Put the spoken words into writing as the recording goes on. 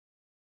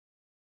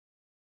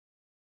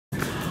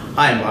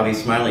Hi, I'm Bobby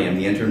Smiley. I'm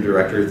the Interim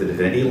Director of the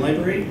Divinity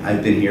Library.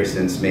 I've been here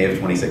since May of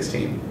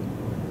 2016.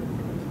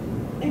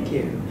 Thank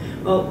you.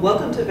 Well,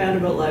 welcome to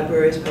Vanderbilt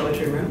Library's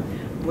Poetry Room.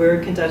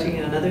 We're conducting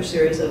another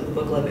series of the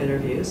Book Club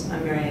interviews.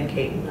 I'm Mary Anne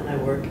Caton, and I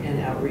work in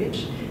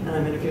outreach, and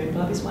I'm interviewing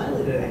Bobby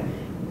Smiley today.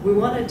 We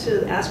wanted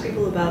to ask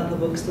people about the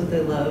books that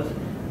they love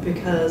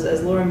because,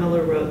 as Laura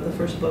Miller wrote, the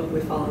first book we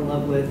fall in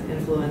love with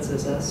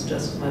influences us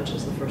just as much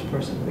as the first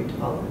person we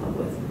fall in love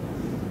with.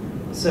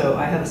 So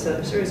I have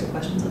a series of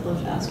questions I'd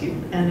love to ask you,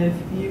 and if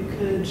you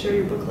could share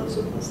your book clubs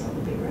with us, that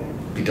would be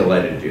great. Be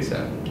delighted to do so.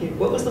 Thank you.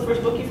 What was the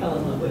first book you fell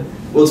in love with?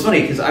 Well, it's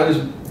funny because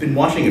I've been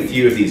watching a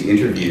few of these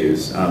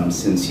interviews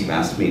since you've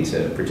asked me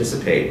to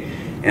participate,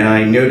 and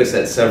I noticed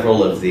that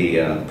several of the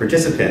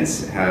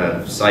participants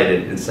have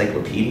cited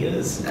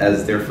encyclopedias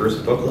as their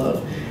first book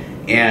love,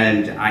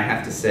 and I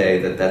have to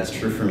say that that's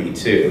true for me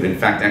too. In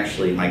fact,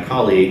 actually, my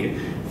colleague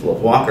Philip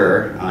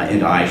Walker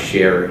and I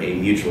share a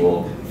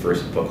mutual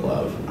first book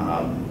love.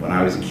 When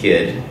I was a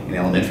kid in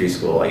elementary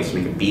school, I used to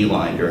make a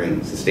beeline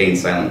during sustained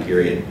silent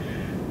period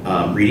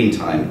reading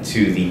time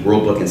to the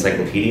World Book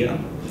Encyclopedia.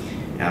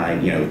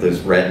 You know, those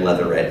red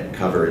leatherette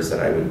covers that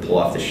I would pull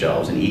off the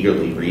shelves and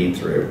eagerly read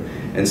through.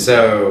 And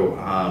so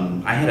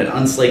I had an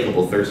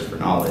unslakable thirst for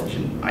knowledge,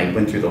 and I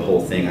went through the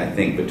whole thing, I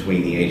think,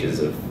 between the ages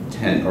of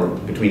 10, or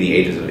between the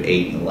ages of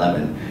 8 and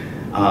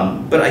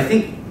 11. But I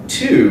think,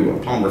 too,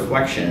 upon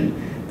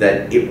reflection,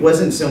 that it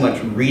wasn't so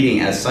much reading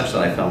as such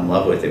that I fell in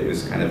love with, it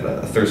was kind of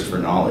a thirst for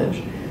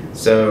knowledge.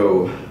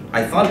 So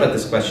I thought about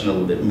this question a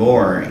little bit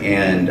more,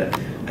 and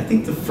I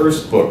think the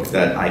first book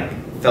that I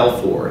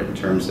fell for in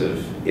terms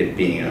of it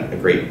being a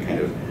great kind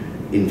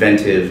of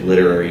inventive,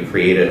 literary,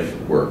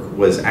 creative work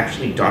was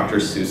actually Dr.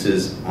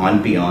 Seuss's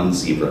On Beyond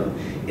Zebra.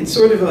 It's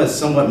sort of a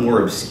somewhat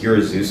more obscure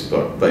Seuss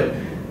book, but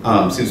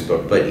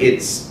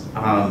it's,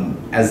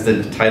 as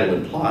the title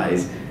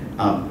implies,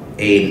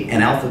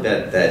 an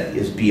alphabet that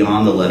is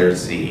beyond the letter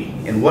Z.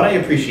 And what I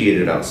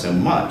appreciated about so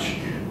much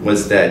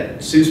was that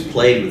Seuss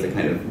played with the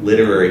kind of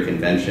literary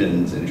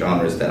conventions and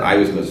genres that I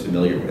was most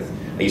familiar with.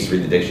 I used to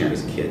read the dictionary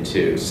as a kid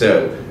too,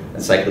 so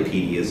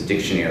encyclopedias,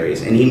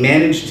 dictionaries, and he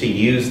managed to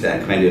use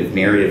that kind of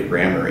narrative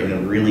grammar in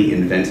a really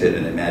inventive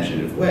and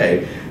imaginative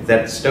way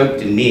that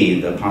stoked in me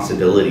the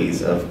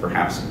possibilities of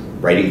perhaps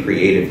writing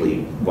creatively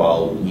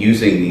while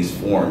using these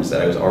forms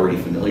that I was already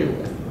familiar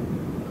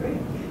with. Great.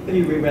 Have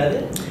you reread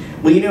it?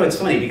 Well, you know, it's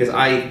funny because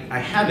I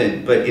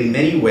haven't, but in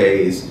many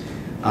ways,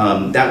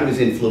 that was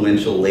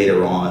influential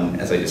later on,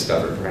 as I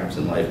discovered perhaps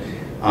in life,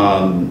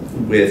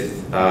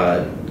 with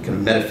kind of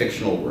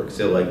metafictional work.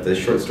 So like the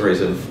short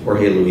stories of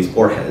Jorge Luis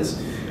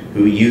Borges,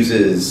 who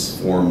uses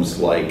forms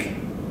like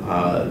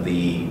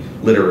the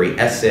literary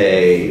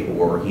essay,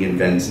 or he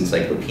invents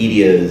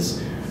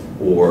encyclopedias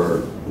or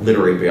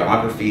literary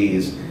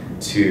biographies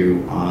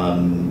to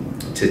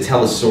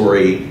tell a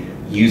story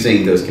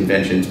using those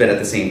conventions, but at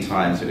the same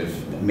time sort of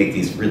make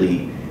these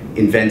really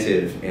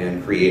inventive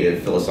and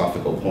creative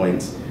philosophical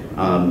points.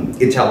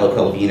 Italo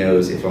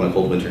Calvino's If on a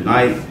Cold Winter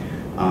Night,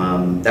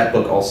 that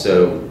book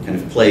also kind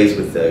of plays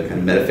with the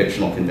kind of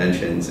metafictional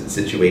conventions. It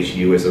situates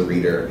you as a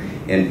reader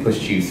and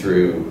pushes you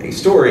through a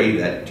story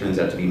that turns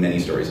out to be many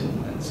stories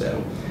in one.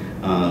 So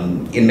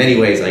in many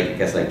ways, I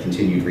guess I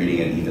continued reading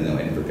it even though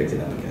I never picked it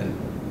up again.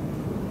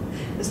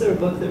 Is there a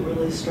book that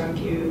really struck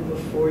you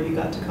before you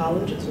got to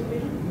college as a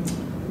reader?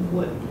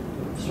 What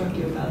struck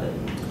you about it?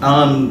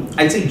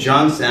 I'd say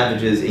John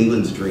Savage's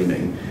England's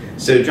Dreaming.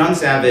 So John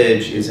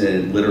Savage is a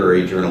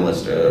literary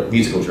journalist, a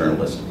musical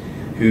journalist,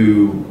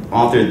 who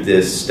authored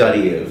this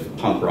study of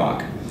punk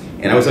rock.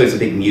 And I was always a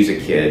big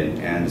music kid,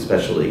 and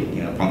especially,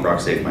 you know, punk rock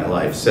saved my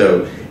life.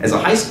 So as a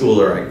high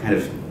schooler, I kind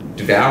of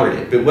devoured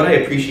it. But what I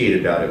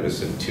appreciated about it was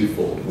sort of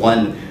twofold.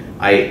 One,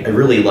 I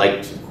really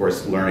liked, of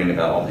course, learning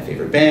about all my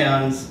favorite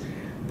bands,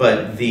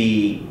 but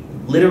the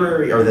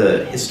literary, or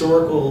the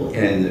historical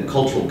and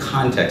cultural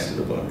context of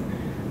the book,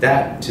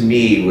 that to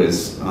me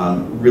was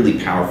really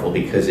powerful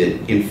because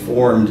it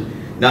informed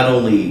not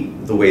only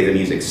the way the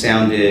music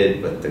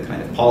sounded, but the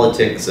kind of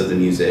politics of the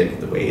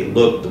music, the way it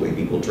looked, the way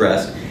people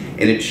dressed.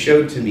 And it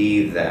showed to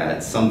me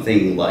that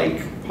something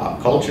like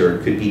pop culture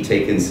could be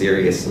taken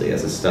seriously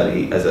as a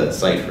study, as a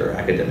site for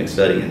academic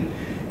study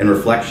and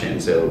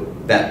reflection. So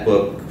that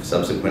book,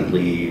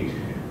 subsequently,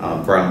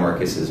 Brian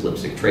Marcus's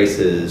Lipstick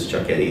Traces,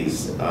 Chuck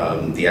Eddy's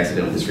The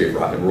Accidental History of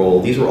Rock and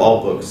Roll, these were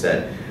all books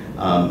that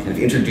kind of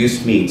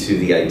introduced me to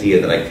the idea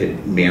that I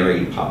could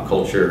marry pop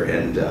culture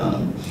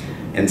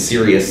and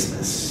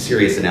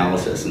serious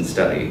analysis and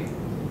study.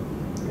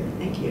 Great,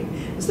 thank you.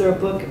 Is there a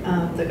book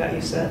that got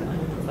you set on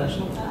your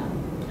professional path?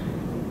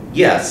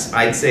 Yes,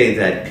 I'd say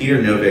that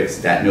Peter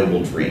Novick's That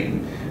Noble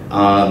Dream.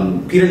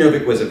 Peter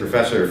Novick was a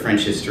professor of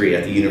French history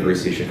at the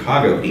University of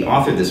Chicago, but he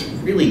authored this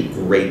really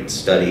great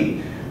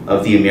study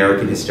of the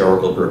American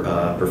historical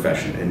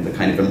profession and the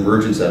kind of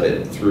emergence of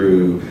it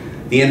through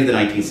the end of the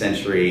 19th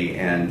century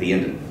and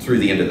through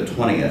the end of the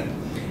 20th.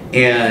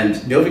 And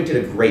Novick did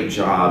a great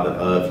job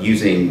of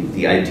using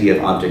the idea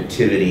of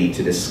objectivity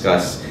to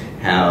discuss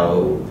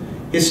how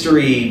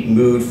history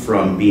moved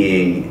from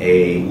being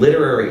a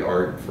literary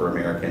art for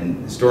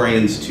American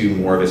historians to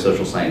more of a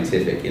social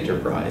scientific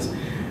enterprise.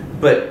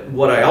 But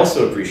what I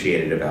also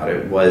appreciated about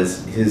it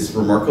was his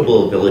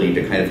remarkable ability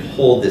to kind of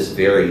hold this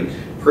very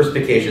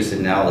perspicacious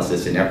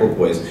analysis in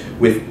equipoise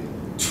with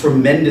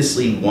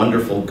tremendously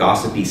wonderful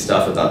gossipy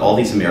stuff about all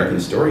these American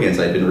historians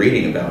I've been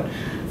reading about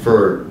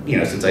for,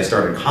 since I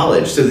started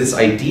college. So this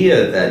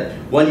idea that,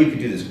 one, you could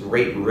do this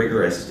great,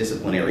 rigorous,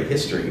 disciplinary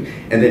history,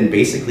 and then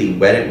basically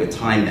wet it with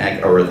Time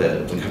or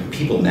the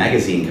People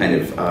magazine kind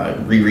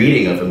of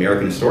rereading of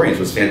American historians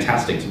was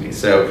fantastic to me.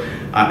 So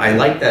I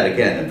like that,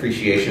 again,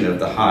 appreciation of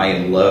the high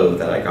and low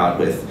that I got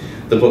with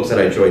the books that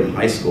I enjoyed in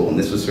high school, and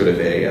this was sort of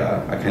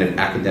a kind of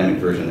academic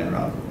version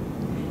thereof.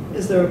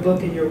 Is there a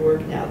book in your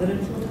work now that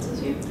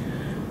influences you?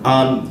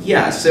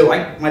 Yeah, so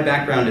my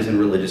background is in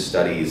religious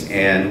studies,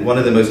 and one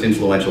of the most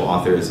influential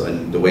authors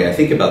on the way I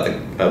think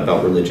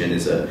about religion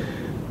is a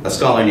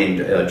scholar named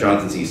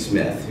Jonathan Z.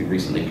 Smith, who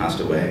recently passed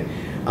away.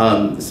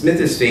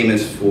 Smith is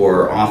famous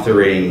for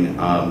authoring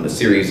a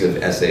series of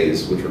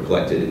essays which were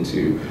collected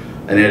into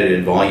an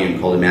edited volume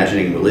called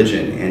Imagining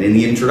Religion, and in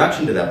the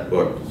introduction to that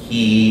book,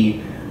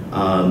 he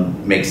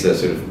makes a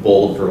sort of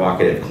bold,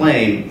 provocative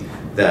claim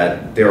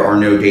that there are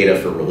no data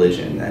for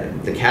religion,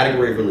 that the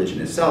category of religion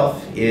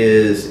itself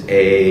is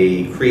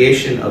a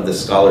creation of the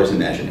scholar's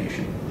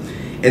imagination.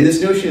 And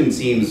this notion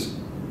seems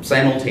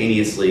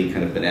simultaneously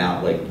kind of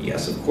banal, like,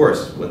 yes, of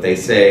course, what they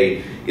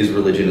say is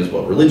religion is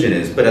what religion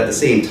is, but at the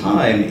same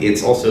time,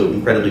 it's also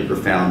incredibly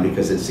profound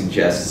because it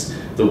suggests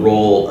the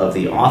role of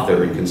the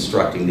author in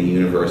constructing the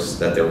universe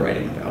that they're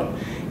writing about.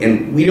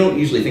 And we don't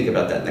usually think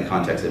about that in the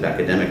context of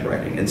academic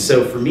writing. And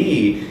so for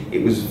me,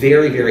 it was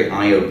very, very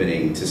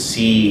eye-opening to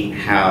see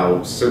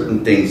how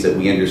certain things that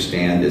we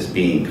understand as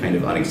being kind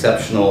of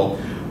unexceptional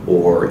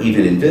or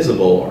even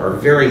invisible are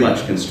very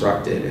much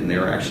constructed, and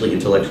they're actually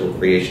intellectual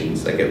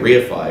creations that get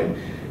reified,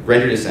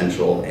 rendered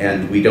essential,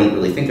 and we don't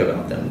really think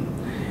about them.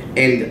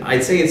 And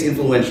I'd say it's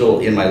influential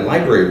in my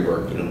library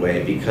work in a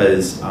way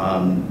because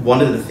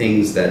one of the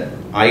things that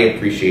I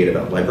appreciate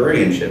about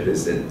librarianship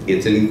is that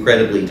it's an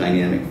incredibly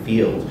dynamic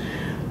field.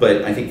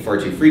 But I think far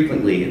too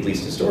frequently, at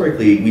least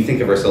historically, we think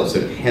of ourselves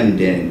sort of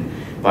hemmed in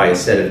by a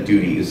set of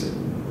duties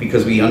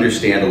because we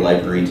understand a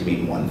librarian to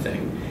mean one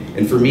thing.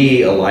 And for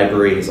me, a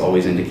library has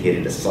always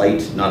indicated a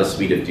site, not a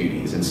suite of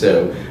duties. And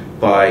so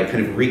by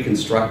kind of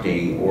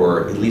reconstructing,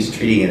 or at least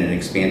treating in an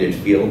expanded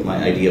field,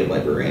 my idea of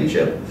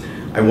librarianship,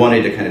 I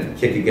wanted to kind of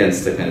kick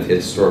against the kind of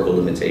historical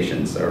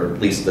limitations, or at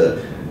least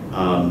the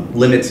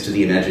limits to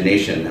the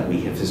imagination that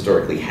we have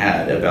historically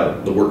had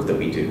about the work that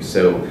we do.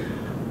 So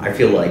I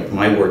feel like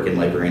my work in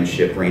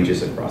librarianship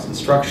ranges across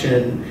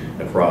instruction,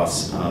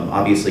 across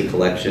obviously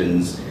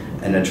collections,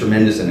 and a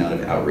tremendous amount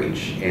of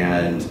outreach.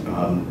 And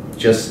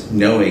just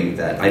knowing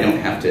that I don't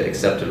have to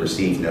accept a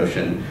received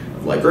notion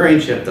of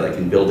librarianship, that I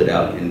can build it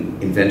out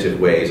in inventive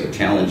ways or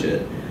challenge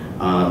it,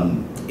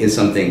 is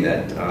something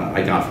that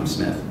I got from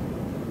Smith.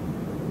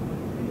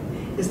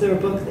 Is there a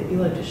book that you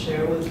like to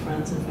share with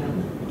friends and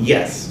family?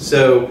 Yes.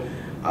 So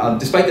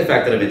despite the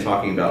fact that I've been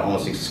talking about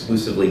almost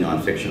exclusively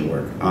nonfiction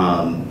work,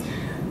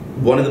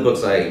 one of the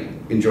books I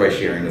enjoy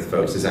sharing with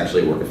folks is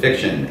actually a work of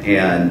fiction.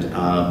 And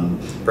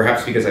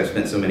perhaps because I've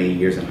spent so many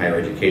years in higher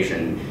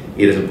education,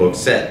 it is a book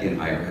set in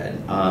higher ed.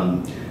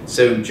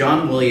 So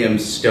John William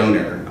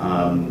Stoner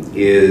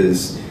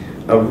is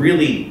a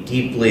really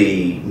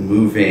deeply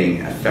moving,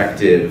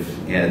 effective,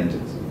 and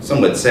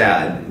somewhat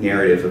sad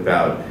narrative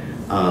about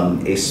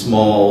a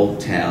small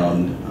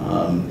town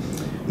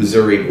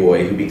Missouri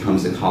boy who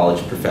becomes a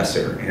college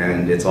professor.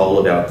 And it's all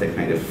about the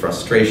kind of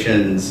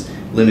frustrations,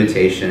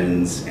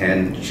 limitations,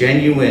 and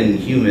genuine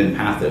human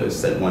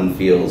pathos that one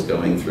feels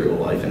going through a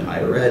life in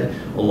higher ed,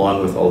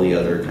 along with all the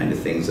other kind of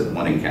things that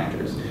one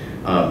encounters.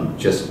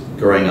 Just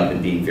growing up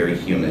and being very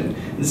human.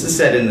 This is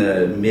set in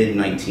the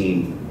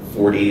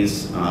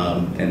mid-1940s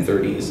and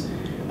 30s.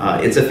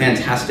 It's a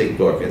fantastic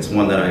book. It's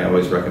one that I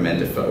always recommend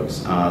to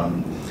folks.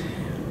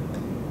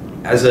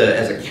 As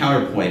a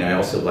counterpoint, I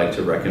also like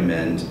to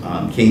recommend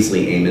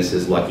Kingsley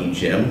Amos's Lucky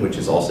Jim, which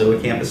is also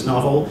a campus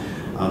novel.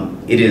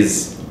 It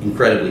is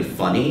incredibly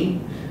funny.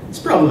 It's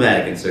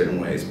problematic in certain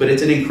ways, but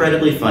it's an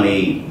incredibly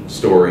funny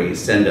story,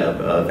 send-up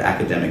of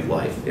academic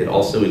life. It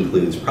also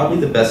includes probably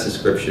the best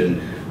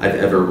description I've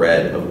ever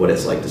read of what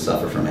it's like to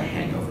suffer from a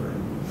hangover.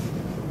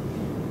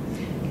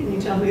 Can you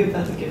tell me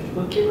about the gift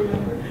book you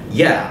remember?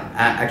 Yeah,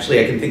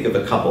 actually I can think of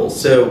a couple.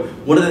 So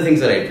one of the things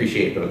that I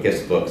appreciate about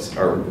gift books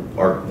are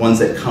ones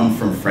that come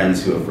from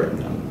friends who have written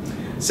them.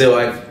 So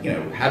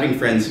having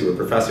friends who are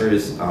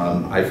professors,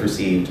 I've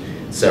received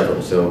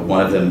several. So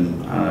one of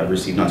them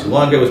received not too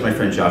long ago was my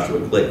friend Joshua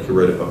Glick, who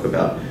wrote a book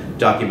about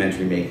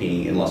documentary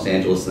making in Los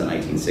Angeles in the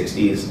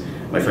 1960s.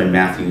 My friend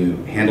Matthew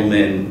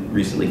Handelman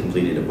recently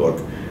completed a book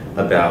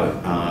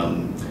about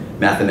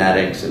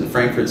mathematics in the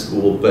Frankfurt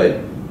School.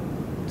 But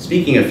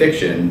speaking of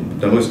fiction,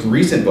 the most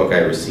recent book I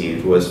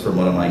received was from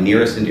one of my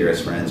nearest and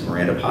dearest friends,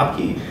 Miranda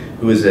Popke,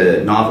 who is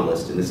a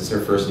novelist, and this is her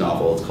first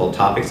novel. It's called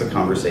Topics of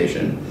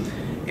Conversation.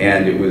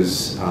 and it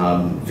was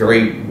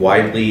very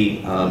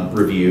widely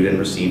reviewed and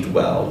received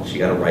well. She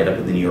got a write-up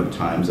in the New York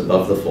Times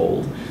above the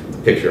fold, the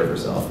picture of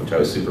herself, which I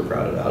was super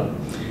proud about.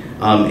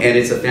 And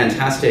it's a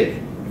fantastic,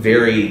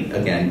 very,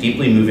 again,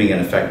 deeply moving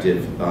and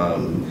effective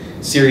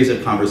series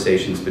of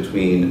conversations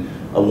between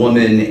a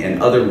woman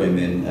and other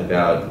women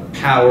about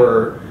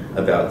power,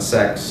 about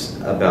sex,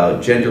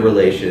 about gender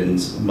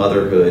relations,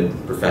 motherhood,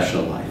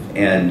 professional life.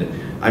 And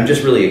I'm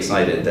just really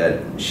excited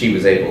that she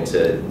was able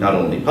to not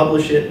only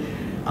publish it,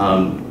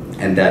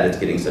 and that it's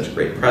getting such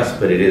great press,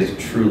 but it is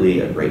truly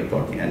a great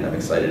book, and I'm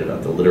excited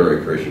about the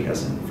literary career she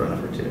has in front of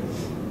her too.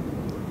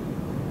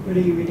 What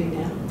are you reading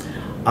now?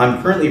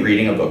 I'm currently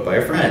reading a book by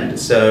a friend.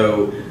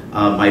 So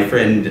my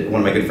friend, one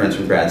of my good friends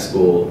from grad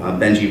school,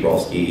 Benji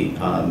Brolsky,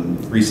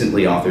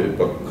 recently authored a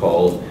book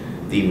called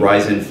The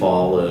Rise and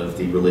Fall of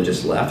the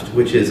Religious Left,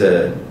 which is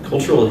a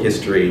cultural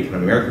history, kind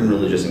of American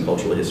religious and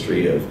cultural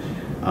history of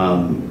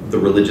the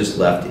religious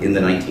left in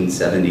the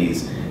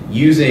 1970s,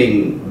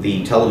 using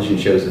the television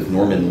shows of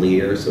Norman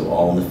Lear, so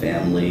All in the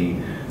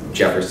Family,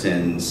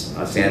 Jefferson's,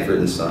 Sanford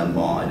and Son,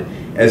 Maude,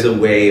 as a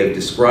way of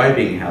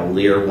describing how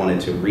Lear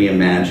wanted to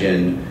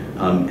reimagine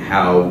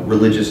how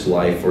religious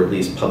life, or at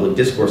least public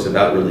discourse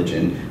about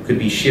religion, could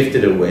be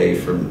shifted away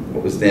from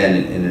what was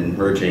then an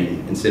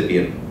emerging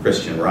incipient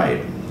Christian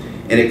right.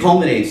 And it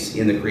culminates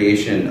in the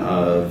creation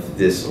of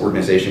this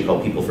organization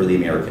called People for the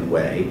American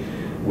Way,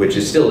 which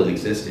is still in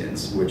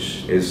existence,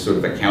 which is sort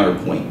of a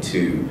counterpoint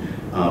to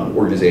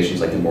organizations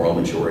like the Moral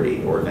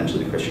Majority or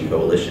eventually the Christian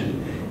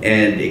Coalition.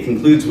 And it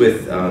concludes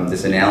with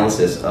this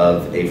analysis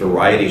of a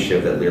variety show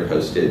that Lear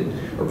hosted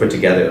or put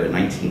together in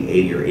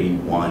 1980 or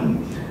 81,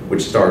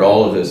 which starred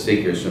all of those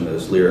figures from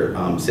those Lear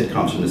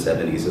sitcoms from the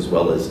 70s, as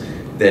well as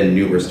then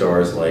newer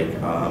stars like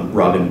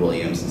Robin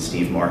Williams and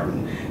Steve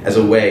Martin, as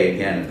a way,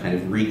 again, of kind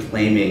of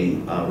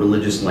reclaiming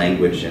religious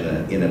language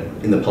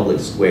in the public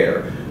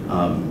square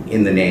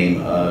in the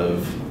name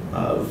of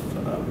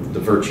the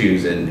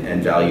virtues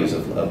and values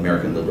of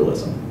American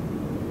liberalism.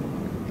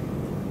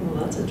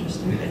 Well, that's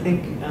interesting. I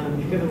think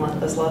you've given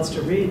us lots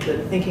to read,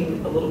 but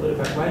thinking a little bit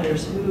about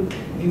writers, who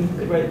you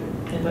could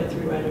invite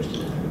 3 writers to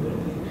dinner, who would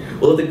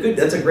it be? Well,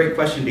 that's a great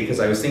question, because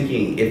I was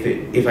thinking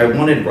if I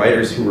wanted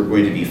writers who were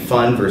going to be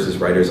fun versus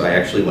writers I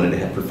actually wanted to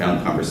have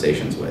profound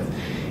conversations with.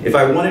 If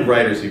I wanted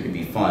writers who could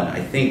be fun,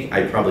 I think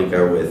I'd probably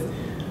go with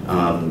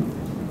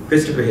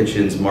Christopher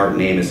Hitchens, Martin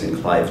Amis, and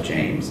Clive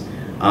James.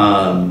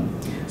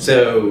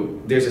 So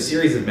there's a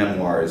series of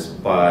memoirs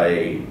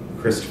by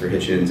Christopher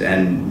Hitchens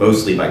and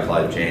mostly by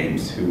Clive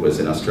James, who was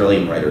an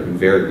Australian writer who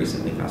very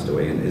recently passed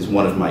away and is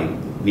one of my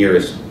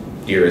dearest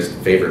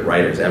favorite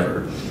writers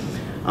ever.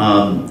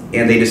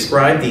 And they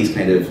describe these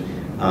kind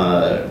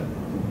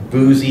of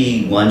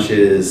boozy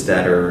lunches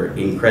that are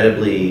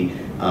incredibly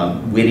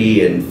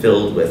witty and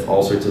filled with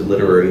all sorts of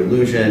literary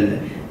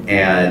allusion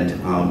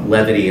and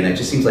levity, and it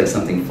just seems like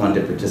something fun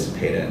to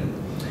participate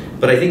in.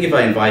 But I think if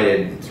I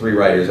invited 3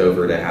 writers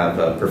over to have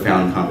a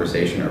profound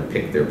conversation or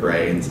pick their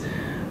brains,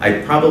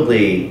 I'd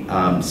probably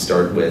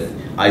start with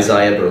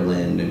Isaiah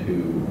Berlin,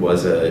 who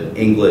was an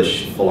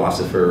English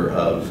philosopher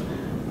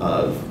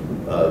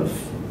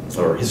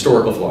or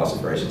historical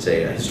philosopher, I should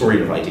say, a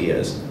historian of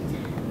ideas,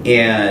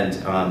 and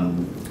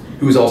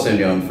who was also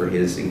known for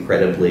his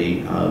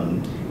incredibly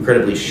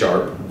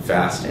sharp,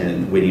 fast,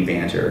 and witty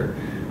banter.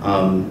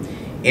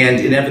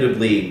 And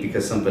inevitably,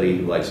 because somebody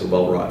who likes a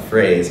well-wrought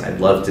phrase, I'd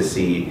love to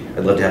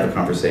have a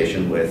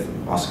conversation with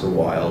Oscar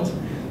Wilde.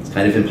 It's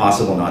kind of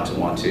impossible not to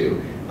want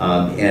to.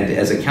 And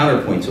as a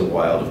counterpoint to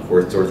Wilde, of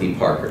course, Dorothy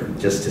Parker,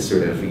 just to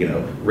sort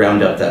of,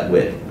 round up that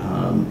wit,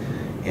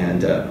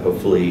 and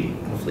hopefully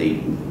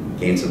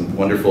gain some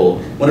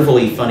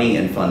wonderfully funny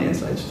and fun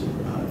insights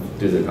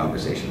through the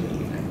conversation of the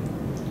evening.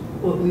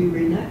 What will you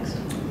read next?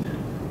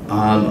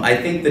 I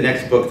think the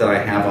next book that I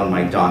have on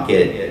my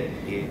docket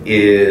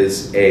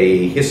is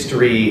a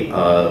history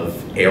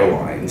of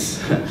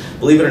airlines.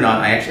 Believe it or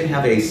not, I actually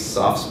have a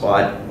soft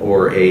spot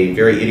or a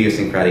very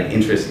idiosyncratic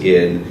interest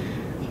in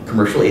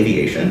commercial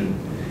aviation.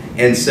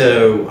 And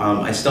so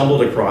I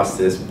stumbled across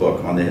this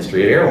book on the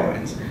history of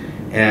airlines.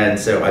 And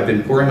so I've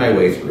been pouring my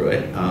way through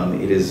it.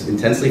 It is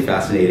intensely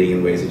fascinating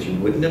in ways that you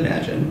wouldn't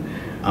imagine.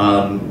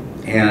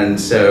 And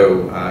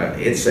so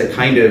it's a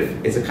kind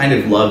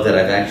of love that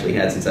I've actually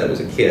had since I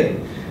was a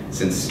kid,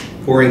 since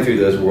pouring through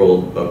those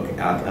World Book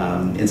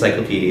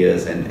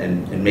encyclopedias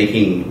and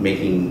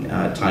making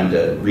time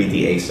to read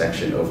the A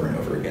section over and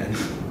over again.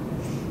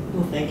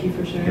 Well, thank you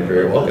for sharing. You're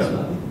very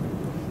welcome.